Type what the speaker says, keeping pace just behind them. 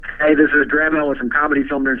Hey, this is Graham Ellis from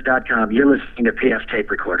ComedyFilmNerds.com. You're listening to PF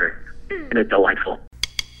Tape Recorder, and it's delightful.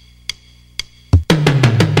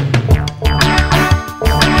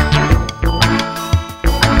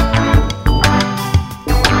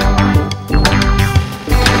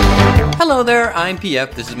 Hello there, I'm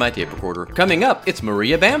PF. This is my tape recorder. Coming up, it's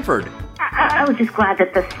Maria Bamford. I was just glad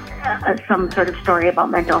that this some sort of story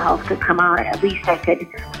about mental health could come out. At least I could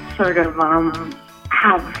sort of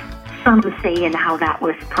have some say in how that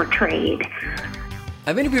was portrayed.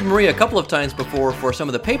 I've interviewed Maria a couple of times before for some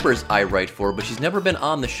of the papers I write for, but she's never been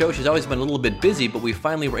on the show. She's always been a little bit busy, but we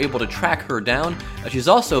finally were able to track her down. She's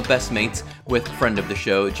also best mates with friend of the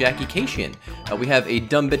show, Jackie Kashian. We have a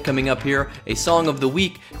dumb bit coming up here, a song of the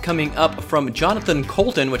week coming up from Jonathan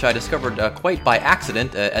Coulton, which I discovered quite by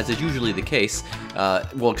accident, as is usually the case.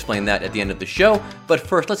 We'll explain that at the end of the show, but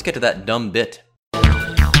first let's get to that dumb bit.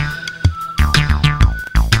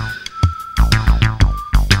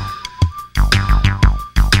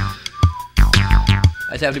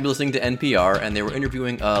 I just happened to be listening to NPR, and they were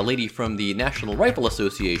interviewing a lady from the National Rifle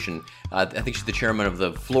Association. I think she's the chairman of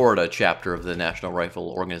the Florida chapter of the National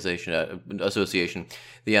Rifle Association,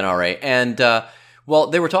 the NRA. And,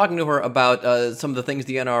 they were talking to her about some of the things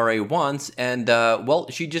the NRA wants, and,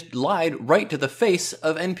 she just lied right to the face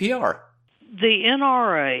of NPR. The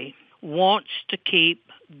NRA wants to keep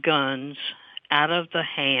guns out of the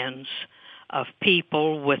hands of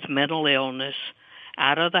people with mental illness,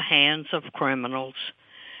 out of the hands of criminals,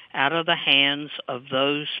 out of the hands of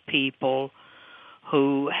those people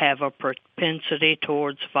who have a propensity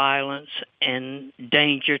towards violence and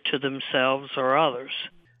danger to themselves or others.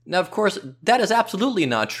 Now, of course, that is absolutely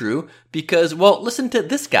not true because, listen to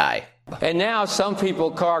this guy. And now some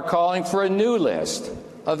people are calling for a new list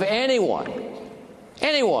of anyone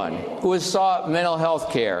who has sought mental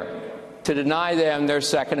health care to deny them their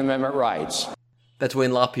Second Amendment rights. That's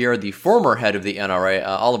Wayne LaPierre, the former head of the NRA.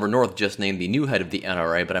 Oliver North just named the new head of the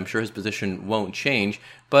NRA, but I'm sure his position won't change.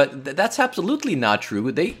 But that's absolutely not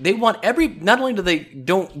true. They want not only do they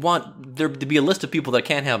don't want there to be a list of people that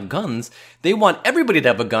can't have guns, they want everybody to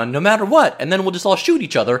have a gun no matter what, and then we'll just all shoot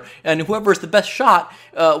each other, and whoever's the best shot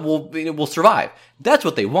will survive. That's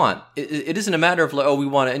what they want. It isn't a matter of we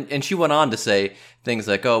want to, and she went on to say things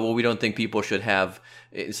like, we don't think people should have.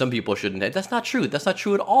 Some people shouldn't. That's not true. That's not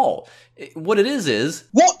true at all. What it is...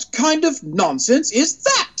 What kind of nonsense is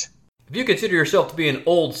that? If you consider yourself to be an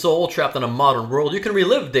old soul trapped in a modern world, you can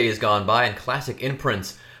relive days gone by in classic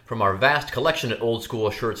imprints from our vast collection at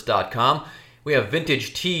oldschoolshirts.com. We have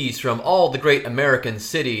vintage tees from all the great American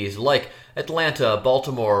cities like Atlanta,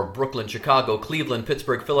 Baltimore, Brooklyn, Chicago, Cleveland,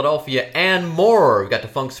 Pittsburgh, Philadelphia, and more. We've got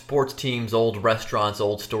defunct sports teams, old restaurants,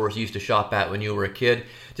 old stores you used to shop at when you were a kid.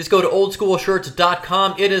 Just go to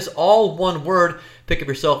oldschoolshirts.com. It is all one word. Pick up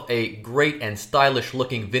yourself a great and stylish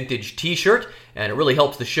looking vintage t-shirt, and it really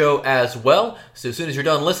helps the show as well. So as soon as you're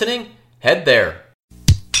done listening, head there.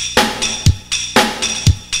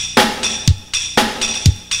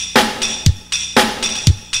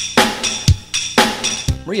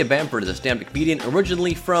 Maria Bamford is a stand-up comedian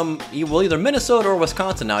originally from, either Minnesota or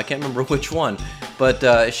Wisconsin now. I can't remember which one.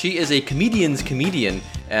 But she is a comedian's comedian,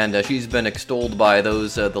 and she's been extolled by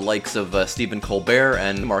those, the likes of Stephen Colbert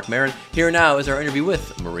and Mark Maron. Here now is our interview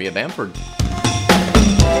with Maria Bamford.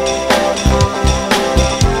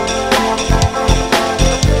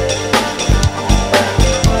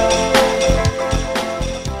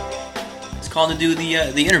 It's called to do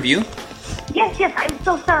the interview. Yes, I'm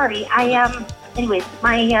so sorry. Anyways,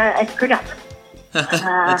 I screwed up.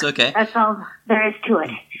 That's okay. That's all there is to it.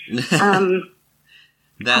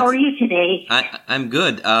 How are you today? I'm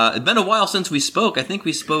good. It's been a while since we spoke. I think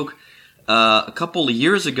we spoke a couple of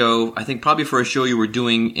years ago, I think probably for a show you were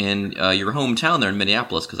doing in your hometown there in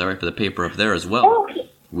Minneapolis, because I write for the paper up there as well. Oh,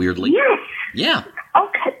 weirdly. Yes. Yeah.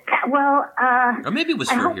 Okay. Well, or maybe it was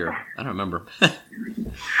for here. I don't remember.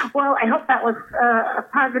 Well, I hope that was a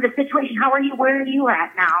positive situation. How are you? Where are you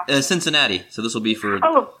at now? Cincinnati. So this will be for...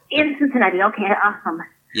 Oh, in Cincinnati. Okay, awesome.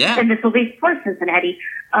 Yeah. And this will be for Cincinnati.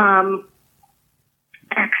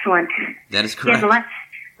 Excellent. That is correct. Yeah, the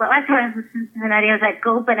last time I was in Cincinnati, I was at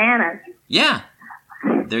Go Bananas. Yeah.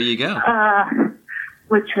 There you go.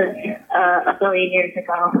 Which was a billion years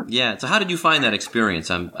ago. Yeah. So how did you find that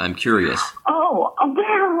experience? I'm curious. Oh,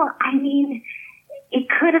 well, I mean, it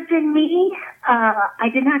could have been me. I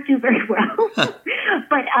did not do very well.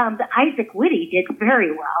 But Isaac Whitty did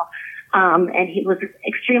very well. And he was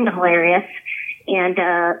extremely hilarious. And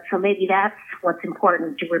so maybe that's what's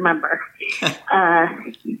important to remember.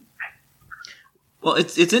 Well,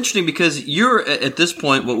 it's interesting because you're at this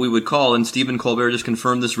point what we would call, and Stephen Colbert just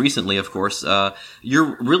confirmed this recently, of course,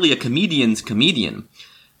 you're really a comedian's comedian.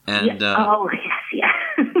 And oh yes, yeah.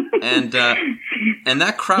 and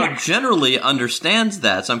that crowd generally understands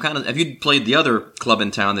that. So I'm kind of, if you'd played the other club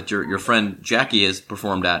in town that your friend Jackie has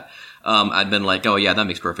performed at, I'd been like, oh yeah, that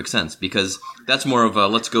makes perfect sense, because that's more of a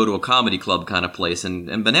let's go to a comedy club kind of place,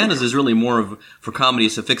 and Bananas is really more of for comedy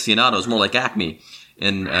aficionados, more like Acme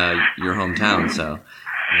in your hometown. So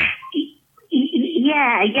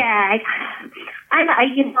yeah.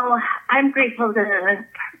 I'm grateful to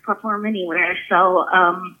perform anywhere. So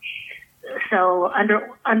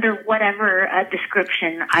under whatever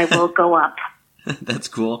description, I will go up. That's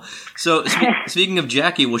cool. So speaking of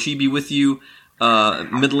Jackie, will she be with you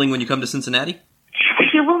middling when you come to Cincinnati?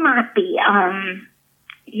 She will not be.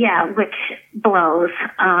 Which blows.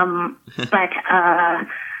 But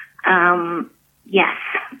yes,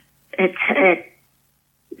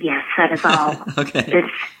 yes, that is all. Okay.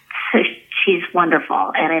 She's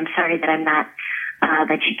wonderful, and I'm sorry that I'm not.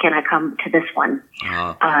 That she cannot come to this one.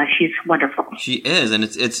 She's wonderful. She is, and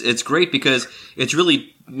it's great because it's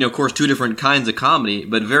really, of course, two different kinds of comedy,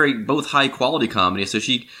 but both high quality comedy. So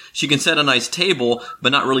she can set a nice table,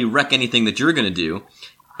 but not really wreck anything that you're going to do.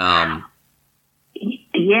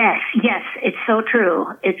 Yes, it's so true.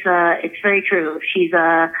 It's very true. She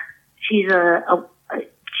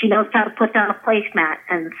knows how to put down a placemat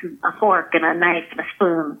and a fork and a knife and a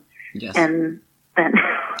spoon. Yes. And then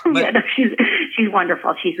she's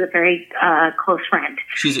wonderful. She's a very close friend.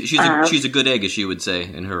 She's a good egg, as she would say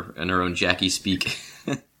in her own Jackie speak.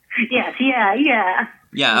 Yes, yeah.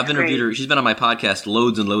 Yeah, I've interviewed her. She's been on my podcast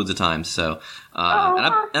loads and loads of times. So, and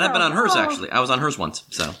I've been on hers actually. I was on hers once.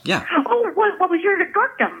 So, yeah. Oh, what was your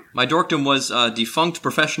dorkdom? My dorkdom was defunct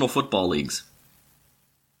professional football leagues.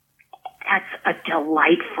 That's a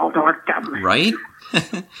delightful dorkdom, right?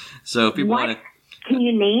 So, if people want to. Can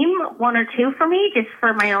you name one or two for me, just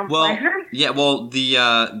for my own pleasure? Yeah, well, the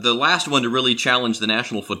last one to really challenge the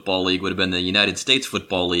National Football League would have been the United States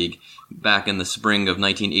Football League back in the spring of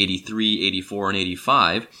 1983, 84, and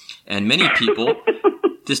 85. And many people,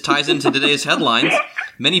 this ties into today's headlines,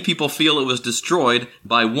 many people feel it was destroyed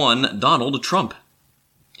by one Donald Trump.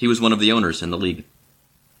 He was one of the owners in the league.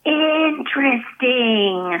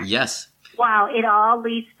 Interesting. Yes. Wow, it all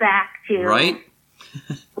leads back to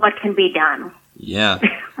what can be done. Yeah,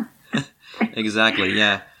 exactly.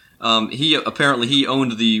 Yeah, he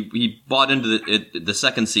bought into the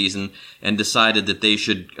second season and decided that they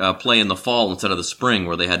should play in the fall instead of the spring,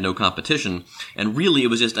 where they had no competition. And really, it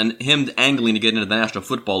was just him angling to get into the National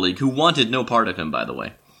Football League, who wanted no part of him, by the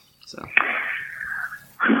way. So,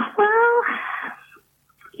 well,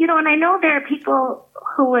 and I know there are people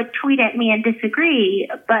who would tweet at me and disagree,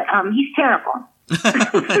 but he's terrible.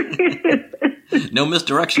 No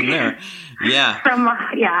misdirection there. Yeah.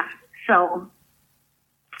 So.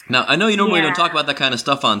 Now, I know you normally don't talk about that kind of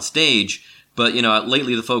stuff on stage, but,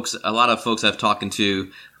 lately a lot of folks I've talked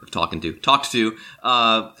to, have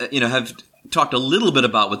talked a little bit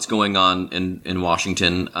about what's going on in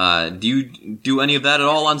Washington. Do you do any of that at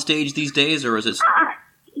all on stage these days, or is it?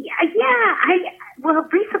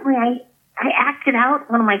 Recently I acted out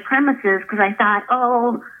one of my premises because I thought,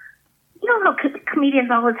 how comedians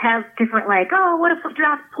always have different, what if we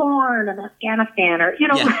dropped porn in Afghanistan, or,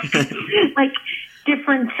 like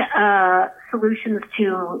different solutions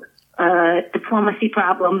to diplomacy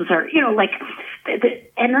problems, or, and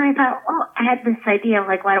then I thought, I had this idea of,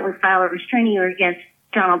 why don't we file a restraining order against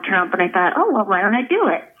Donald Trump? And I thought, why don't I do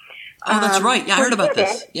it? Oh, that's right. Yeah, I heard about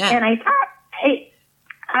this. Yeah. And I thought,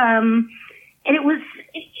 and it was,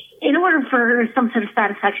 in order for some sort of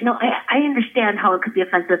satisfaction, I understand how it could be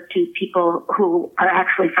offensive to people who are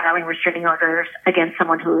actually filing restraining orders against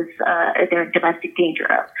someone who's they're in domestic danger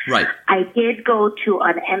of. Right. I did go to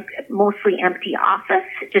an mostly empty office,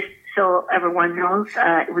 just so everyone knows.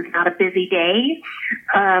 It was not a busy day.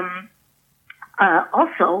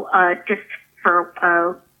 Also, just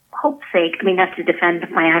for hope's sake, not to defend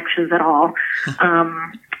my actions at all,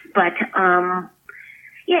 but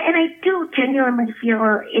yeah, and I do genuinely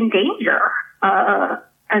feel in danger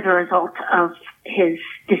as a result of his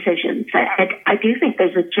decisions. I do think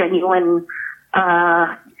there's a genuine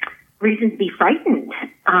reason to be frightened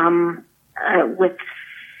with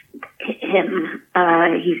him.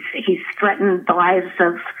 He's threatened the lives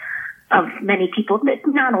of many people,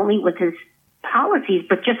 not only with his policies,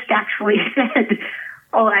 but just actually said,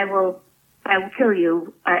 I will kill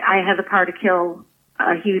you. I have the power to kill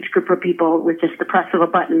a huge group of people with just the press of a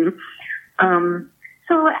button.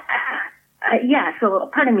 So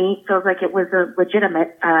part of me feels like it was a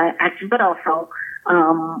legitimate action, but also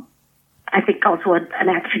I think also an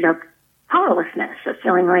action of powerlessness, of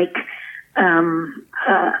feeling like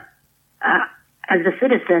as a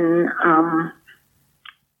citizen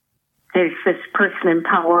there's this person in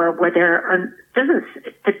power where there doesn't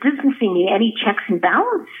seem to be any checks and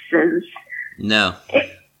balances. No.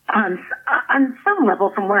 On some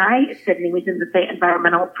level, from where I sit, anyways, in the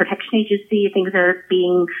Environmental Protection Agency, things are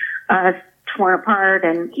being torn apart,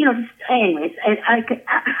 and anyways,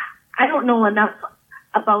 I don't know enough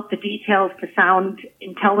about the details to sound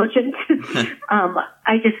intelligent.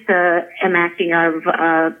 I just am acting out of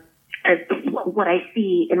what I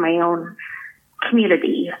see in my own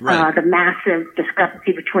community. Right. The massive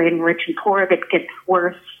discrepancy between rich and poor that gets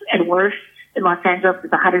worse and worse. In Los Angeles,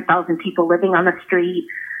 there's 100,000 people living on the street.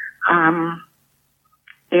 And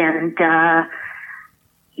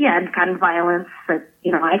gun violence. But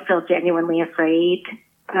I feel genuinely afraid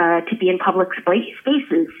to be in public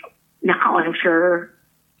spaces now. I'm sure.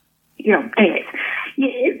 Anyways,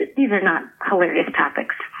 these are not hilarious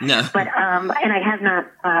topics. No. But and I have not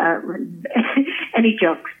any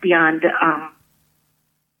jokes beyond.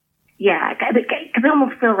 Because I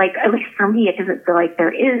almost feel like, at least for me, it doesn't feel like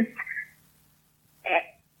there is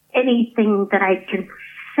anything that I can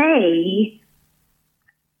say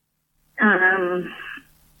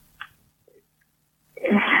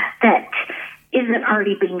that isn't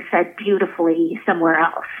already being said beautifully somewhere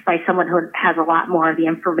else by someone who has a lot more of the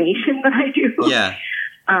information than I do. Yeah.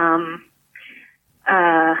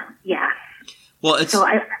 Yeah. Well, it's... So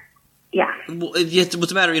yeah. Well, what's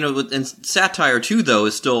the matter, and satire, too, though,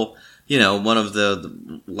 is still, one of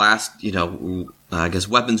the last, I guess,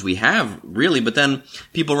 weapons we have, really. But then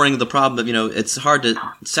people run into the problem of, it's hard to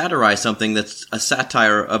satirize something that's a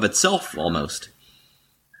satire of itself, almost.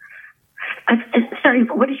 Sorry,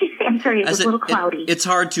 what did you say? I'm sorry, it was a little cloudy. It's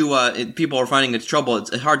hard to, people are finding it's trouble.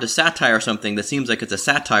 It's hard to satire something that seems like it's a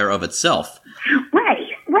satire of itself. Right.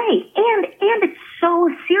 And it's so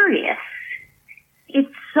serious.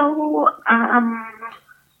 It's so, and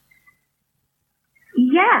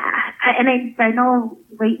I know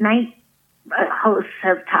late night hosts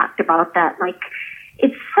have talked about that. Like,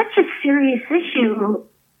 it's such a serious issue,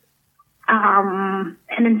 and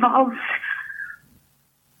involves,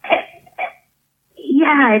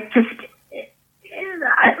 it just,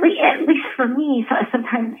 at least for me,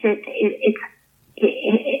 sometimes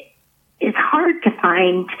it's hard to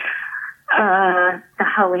find the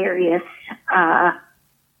hilarious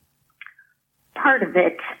part of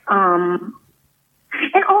it. And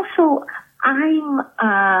also, I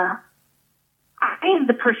am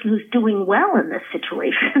the person who's doing well in this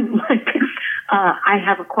situation. Like, I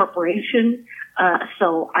have a corporation,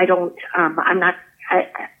 so I don't,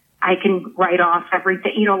 I can write off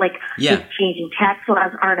everything, just changing tax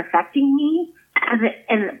laws aren't affecting me.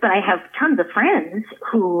 But I have tons of friends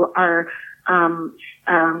who are, aren't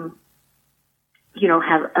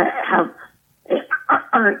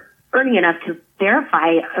earning enough to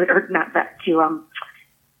verify, or not that, to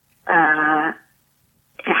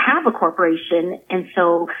have a corporation, and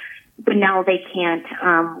so, but now they can't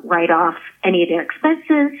write off any of their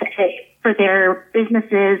expenses for their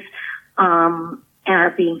businesses, and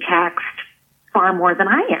are being taxed far more than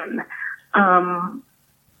I am.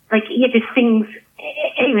 Just things.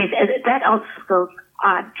 Anyways, that also goes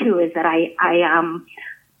odd too. Is that I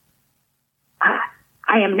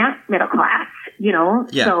am not middle class,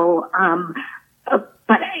 Yeah. So,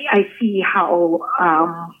 but I see how.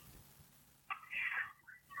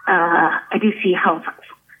 I do see how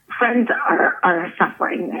friends are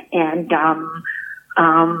suffering, and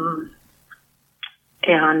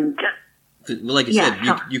like you said,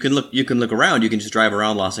 you can look around. You can just drive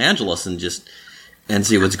around Los Angeles and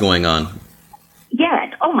see what's going on.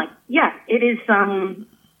 Yeah. Oh my. Yeah. It is.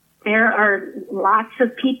 There are lots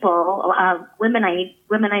of people, women I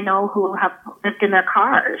know who have lived in their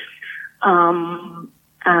cars,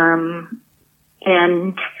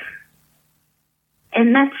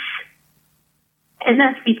 and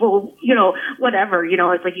that's people, whatever,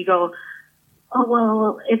 it's like you go, oh,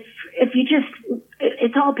 well, if you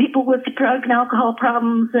it's all people with drug and alcohol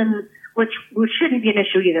problems, and which shouldn't be an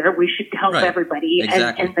issue either. We should help everybody.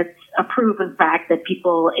 Exactly. And that's a proven fact that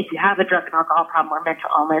people, if you have a drug and alcohol problem or mental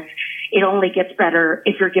illness, it only gets better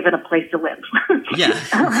if you're given a place to live. Yeah.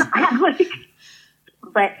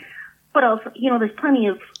 But also, there's plenty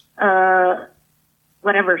of,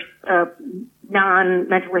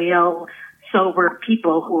 non-mentally ill, sober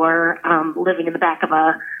people who are living in the back of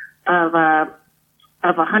a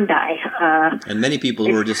Hyundai. And many people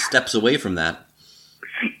who are just steps away from that.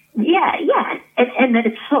 Yeah, and that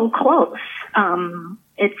it's so close.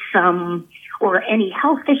 It's or any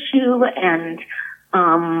health issue, and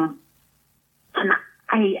I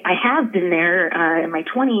have been there in my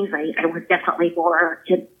 20s. I was definitely more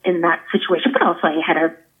in that situation, but also I had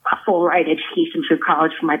a a full ride education through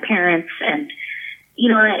college for my parents. And,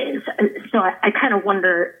 so I kind of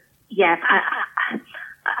wonder,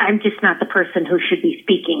 I'm just not the person who should be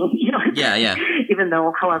speaking, Yeah. Even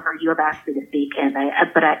though, however, you have asked me to speak. And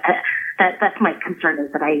that's my concern,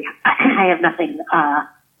 is that I have nothing,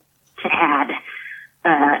 to add,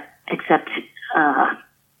 except,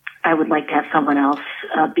 I would like to have someone else,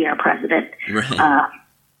 be our president. Right.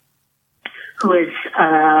 Who is,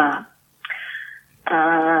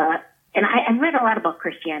 and I read a lot about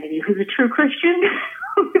Christianity, who's a true Christian,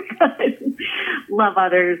 who does love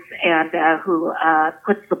others, and who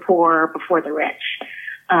puts the poor before the rich.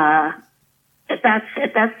 If that's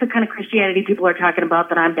the kind of Christianity people are talking about,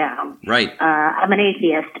 then I'm down. Right. I'm an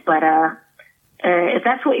atheist, but if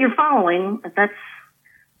that's what you're following, if that's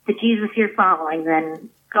the Jesus you're following,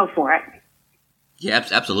 then go for it. Yeah,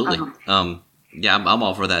 absolutely. Yeah, I'm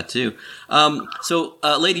all for that too. So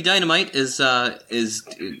Lady Dynamite is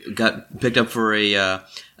got picked up for a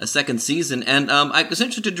second season, and I was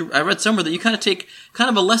interested. I read somewhere that you kind of take kind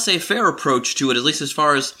of a laissez-faire approach to it, at least as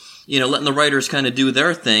far as letting the writers kind of do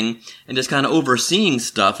their thing and just kind of overseeing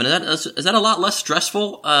stuff. And is that a lot less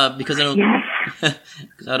stressful? Because I don't. Yes.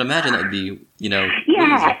 Because I'd imagine that would be Yeah.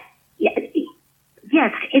 easy.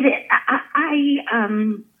 Yes. It is.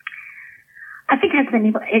 I think I've been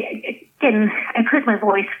able. Again, I've heard my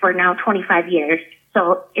voice for now 25 years,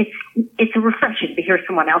 so it's refreshing to hear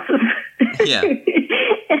someone else's. Yeah.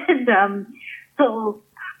 And so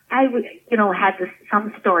I had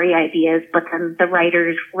some story ideas, but then the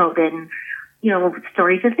writers wrote in,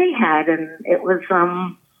 stories that they had, and it was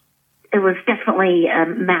definitely a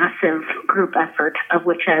massive group effort, of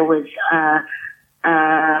which I was,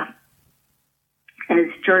 as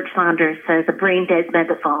George Saunders says, a brain dead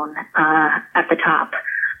megaphone at the top.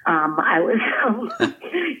 I was,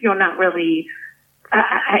 not really.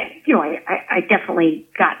 I definitely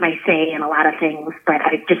got my say in a lot of things, but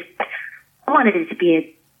I wanted it to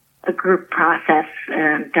be a group process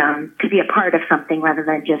and to be a part of something rather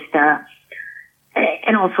than just,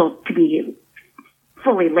 and also to be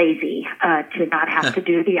fully lazy, to not have to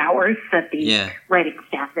do the hours that the writing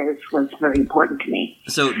staff was very important to me.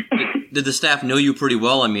 So did the staff know you pretty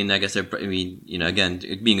well? I mean, I guess, again,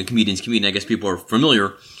 being a comedian's comedian, I guess people are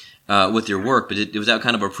familiar with your work, but was that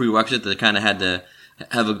kind of a prerequisite that kind of had to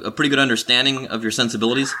have a pretty good understanding of your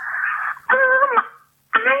sensibilities? I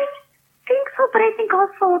think so, but I think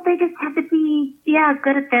also they just had to be,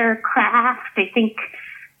 good at their craft. I think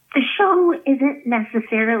the show isn't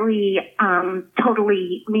necessarily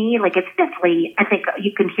totally me. Like, it's definitely, I think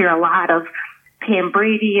you can hear a lot of Pam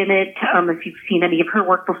Brady in it, if you've seen any of her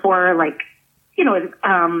work before, like,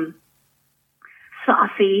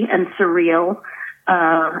 saucy and surreal.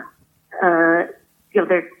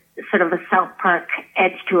 There's sort of a South Park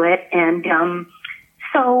edge to it. And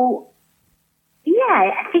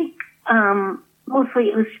I think mostly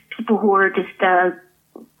it was people who were just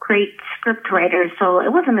great script writers, so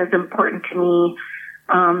it wasn't as important to me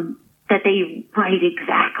that they write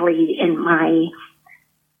exactly in my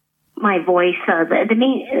voice. The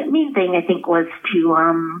main thing I think was to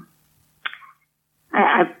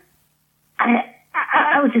I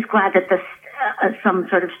was just glad that this some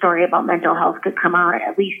sort of story about mental health could come out.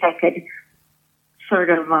 At least I could sort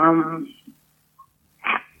of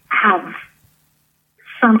have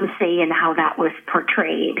some say in how that was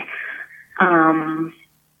portrayed.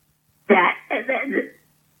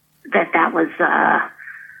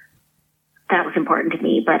 That was important to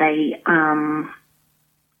me, but I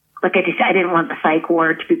didn't want the psych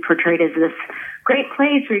ward to be portrayed as this great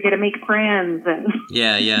place where you're going to make friends, and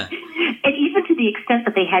yeah, and even to the extent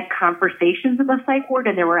that they had conversations in the psych ward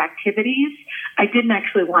and there were activities, I didn't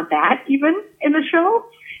actually want that even in the show,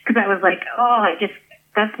 because I was like,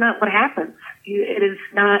 that's not what happens. It's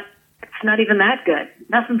not even that good.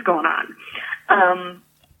 Nothing's going on.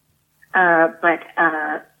 But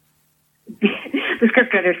the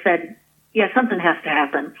scriptwriter said, something has to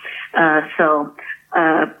happen.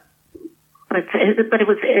 But it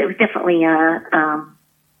was definitely a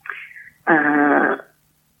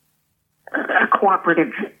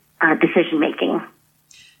cooperative decision making.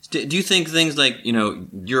 Do you think things like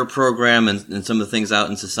your program and some of the things out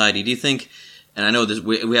in society? Do you think? And I know this,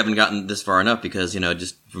 we haven't gotten this far enough because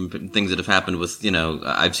just from things that have happened with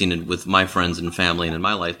I've seen it with my friends and family and in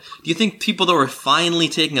my life. Do you think people though are finally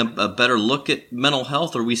taking a better look at mental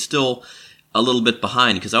health, or are we still a little bit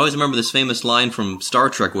behind? Because I always remember this famous line from Star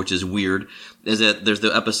Trek, which is weird, is that there's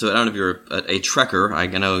the episode, I don't know if you're a Trekker, I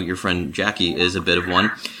know your friend Jackie is a bit of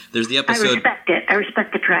one. There's the episode... I respect it. I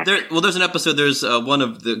respect the Trek. There's an episode, there's one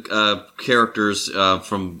of the characters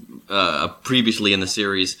from previously in the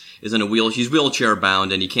series, is in he's wheelchair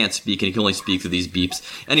bound and he can't speak and he can only speak through these beeps.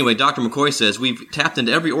 Anyway, Dr. McCoy says, we've tapped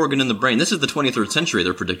into every organ in the brain. This is the 23rd century,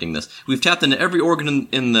 they're predicting this. We've tapped into every organ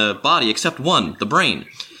in the body except one, the brain.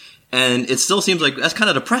 And it still seems like that's kind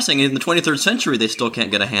of depressing. In the 23rd century, they still can't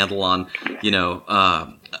get a handle on,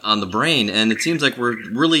 on the brain. And it seems like we're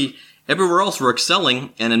really, everywhere else we're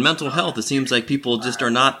excelling. And in mental health, it seems like people just are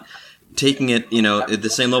not taking it, at the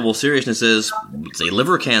same level of seriousness as, say,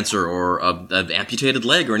 liver cancer or an amputated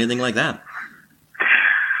leg or anything like that.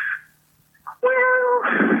 Well,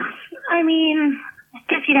 I mean, I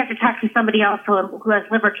guess you'd have to talk to somebody else who has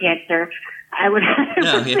liver cancer. I would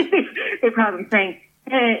have, they're probably saying,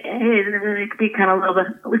 it could be kind of a little bit,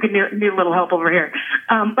 we could need a little help over here.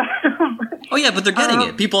 But they're getting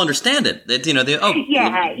it. People understand it. That's what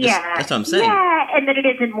I'm saying. Yeah, and that it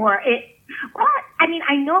isn't more, well, I mean,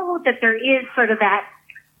 I know that there is sort of that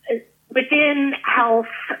within health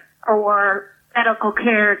or medical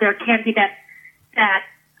care, there can be that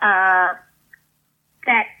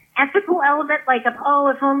ethical element, like of,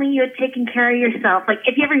 if only you had taken care of yourself. Like,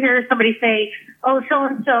 if you ever hear somebody say,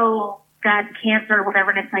 so-and-so got cancer or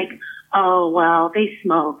whatever, and it's like, oh, well, they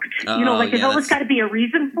smoked. There's always got to be a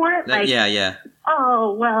reason for it.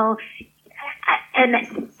 Oh, well, and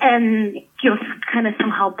kind of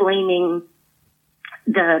somehow blaming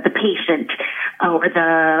the patient or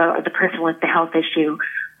the person with the health issue.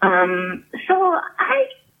 So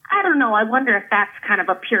I don't know. I wonder if that's kind of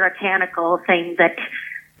a puritanical thing that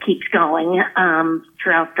keeps going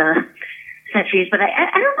throughout the centuries. But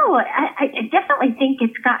I don't know. I definitely think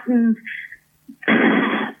it's gotten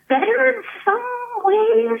better in some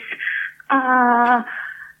ways.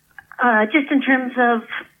 Just in terms of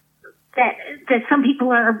that some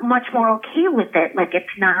people are much more okay with it. Like,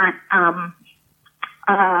 it's not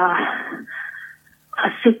a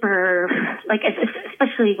super, like,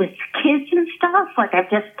 especially with kids and stuff. Like,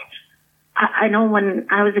 I know when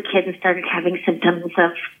I was a kid and started having symptoms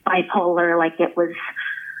of bipolar, like, it was,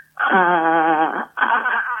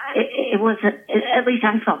 it wasn't, at least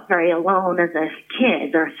I felt very alone as a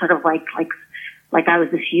kid, or sort of like I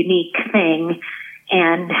was this unique thing.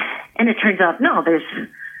 And it turns out, no, there's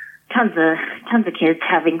tons of kids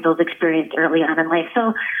having those experiences early on in life.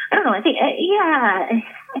 So I don't know. I think, I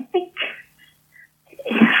think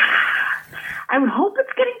I would hope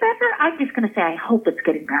it's getting better. I'm just going to say I hope it's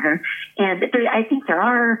getting better. And I think there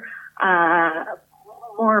are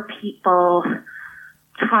more people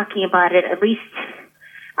talking about it. At least,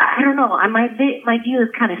 I don't know. My view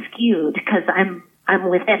is kind of skewed because I'm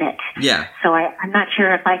within it. Yeah. So I'm not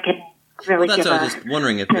sure if I can really give I was just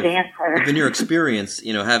wondering if in your experience,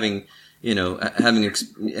 having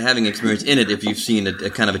experience in it, if you've seen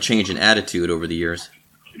a kind of a change in attitude over the years.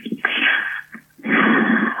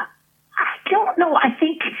 I don't know. I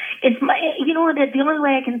think it's the only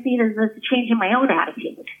way I can see it is a change in my own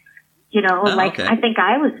attitude. Okay. I think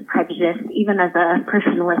I was prejudiced even as a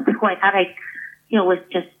person who I thought I was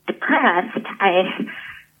just depressed. I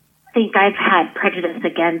think I've had prejudice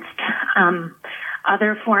against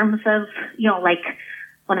other forms of, like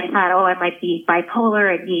when I thought, I might be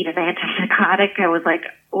bipolar and need an antipsychotic, I was like,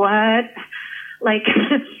 what? Like,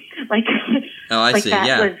 I see.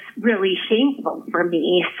 That was really shameful for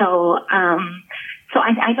me. So I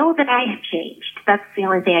know that I have changed. That's the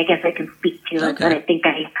only thing I guess I can speak to. Okay. But I think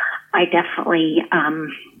I definitely,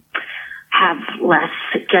 have less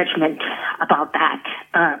judgment about that,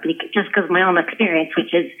 just because of my own experience,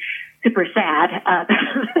 which is super sad.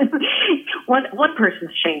 One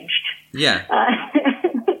person's changed. Yeah.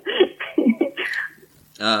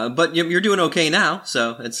 But you're doing okay now,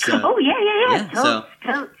 so it's. Yeah. So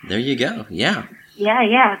there you go. Yeah.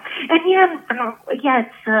 Yeah. And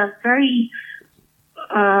it's very,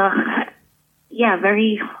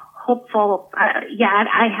 very hopeful.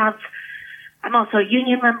 I'm also a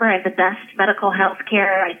union member. I have the best medical health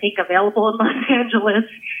care, I think, available in Los Angeles.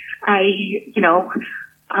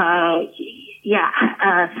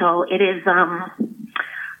 So it is,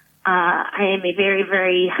 I am a very,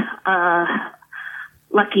 very,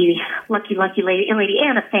 lucky lady,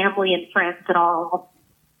 and a family and friends that all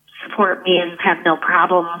support me and have no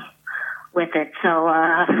problem with it. So,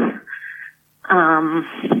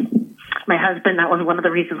 my husband, that was one of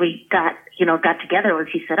the reasons we got together, was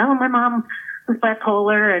he said, my mom was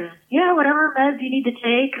bipolar and whatever meds you need to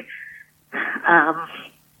take.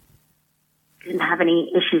 Didn't have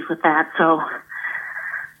any issues with that. So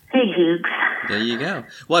Hey, Hoogs. There you go.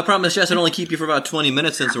 Well, I promise, Jess, I'd only keep you for about 20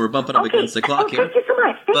 minutes since we're bumping up against the clock here. Thank you so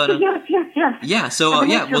much. Thank you. Yes. Yeah, so,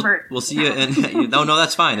 we'll see you. And no,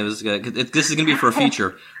 that's fine. This is going to be for a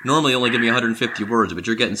feature. Normally only give me 150 words, but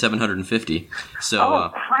you're getting 750. So,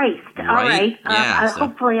 Christ. Right? All right. Yeah,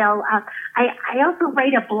 hopefully I also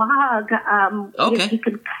write a blog. Okay. If you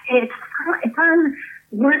could, it's on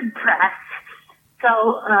WordPress.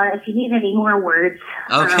 So, if you need any more words.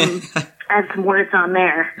 Okay. Add some words on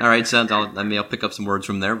there. All right, I'll pick up some words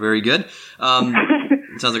from there. Very good.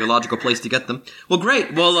 It sounds like a logical place to get them. Well,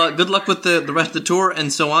 great. Well, good luck with the rest of the tour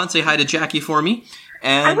and so on. Say hi to Jackie for me.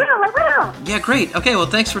 And I will. Yeah, great. Okay, well,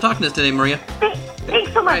 thanks for talking to us today, Maria.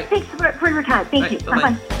 Thanks so much. Right. Thanks for your time. Thank you.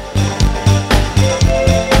 Bye-bye. Bye-bye.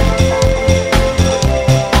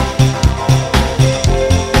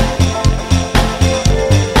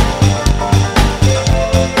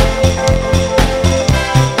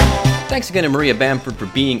 Thanks again to Maria Bamford for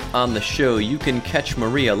being on the show. You can catch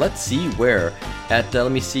Maria, let's see where, at,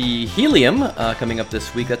 Helium, coming up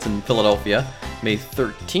this week. That's in Philadelphia, May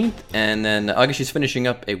 13th. And then I guess she's finishing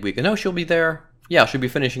up a week. No, she'll be there. Yeah, she'll be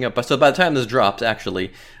finishing up. So by the time this drops,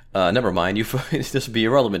 actually, never mind. This will be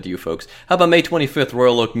irrelevant to you folks. How about May 25th,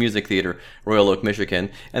 Royal Oak Music Theater, Royal Oak,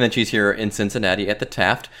 Michigan. And then she's here in Cincinnati at the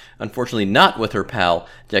Taft. Unfortunately, not with her pal,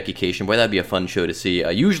 Jackie Cation. Boy, that'd be a fun show to see.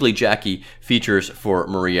 Usually Jackie features for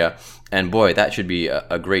Maria. And boy, that should be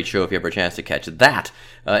a great show if you have a chance to catch that.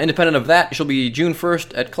 Independent of that, she'll be June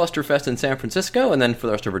 1st at Clusterfest in San Francisco. And then for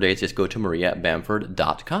the rest of her dates, just go to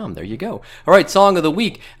mariabamford.com. There you go. All right, Song of the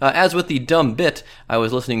Week. As with the dumb bit, I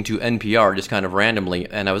was listening to NPR just kind of randomly.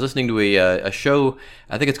 And I was listening to a show,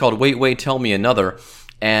 I think it's called Wait, Tell Me Another.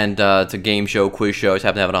 And it's a game show, quiz show. I just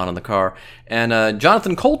happen to have it on in the car. And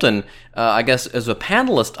Jonathan Colton, I guess, is a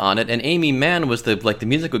panelist on it. And Amy Mann was the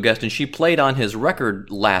musical guest, and she played on his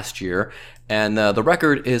record last year. And the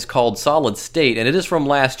record is called Solid State, and it is from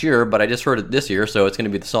last year, but I just heard it this year, so it's going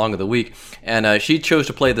to be the Song of the Week. And she chose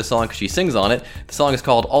to play the song because she sings on it. The song is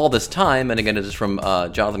called All This Time, and again, it is from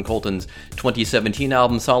Jonathan Colton's 2017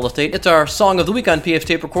 album, Solid State. It's our Song of the Week on PF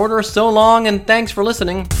Tape Recorder. So long, and thanks for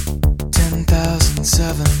listening.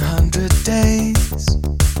 10,700 days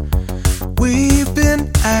we've been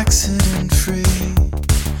accident-free.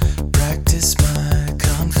 Practice my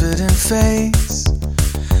confident face.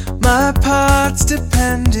 My part's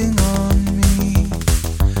depending on me.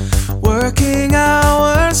 Working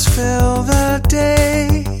hours fill the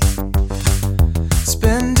day.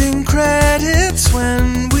 Spending credits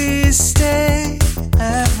when we stay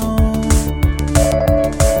at home.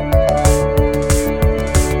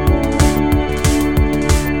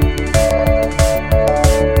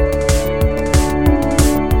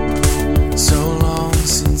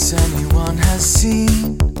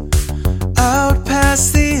 Seen out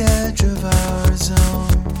past the edge of our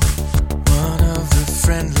zone. One of the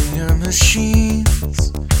friendlier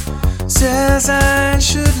machines says I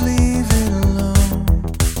should leave it alone,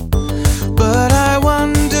 but I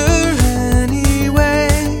wonder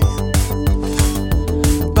anyway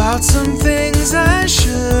about some things I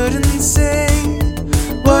shouldn't say.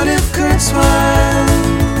 What if Kurt's smile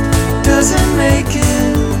doesn't make it?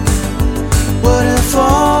 What if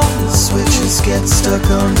all the switches get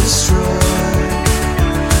stuck on destroy?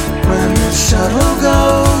 When the shuttle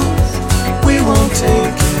goes, we won't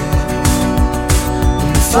take it.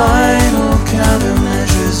 When the final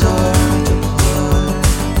countermeasures are deployed,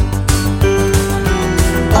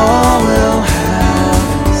 all we'll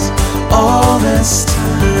have is all this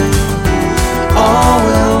time. All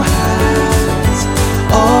we'll have is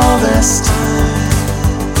all this time.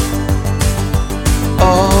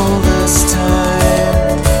 All this time.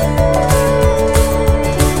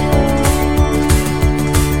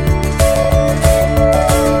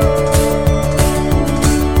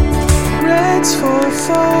 Reds for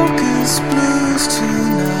focus, blues to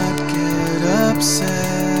not get upset.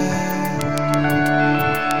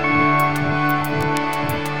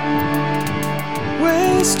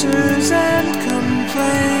 Wasters and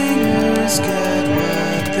complainers get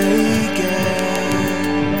what they get.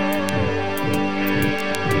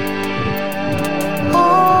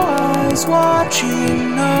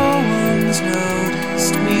 Watching, no one's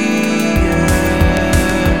noticed me yet.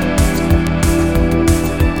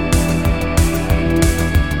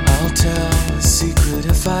 I'll tell a secret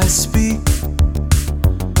if I speak.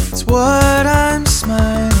 It's what I'm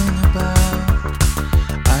smiling about.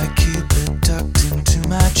 I keep it tucked into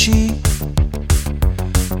my cheek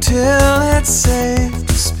till it's safe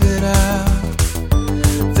to spit out.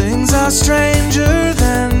 Things are stranger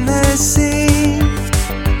than they seem.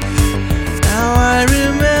 Now I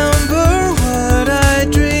remember what I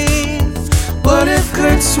dreamed. What if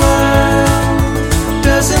Kurt's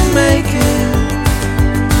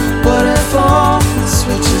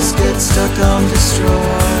stuck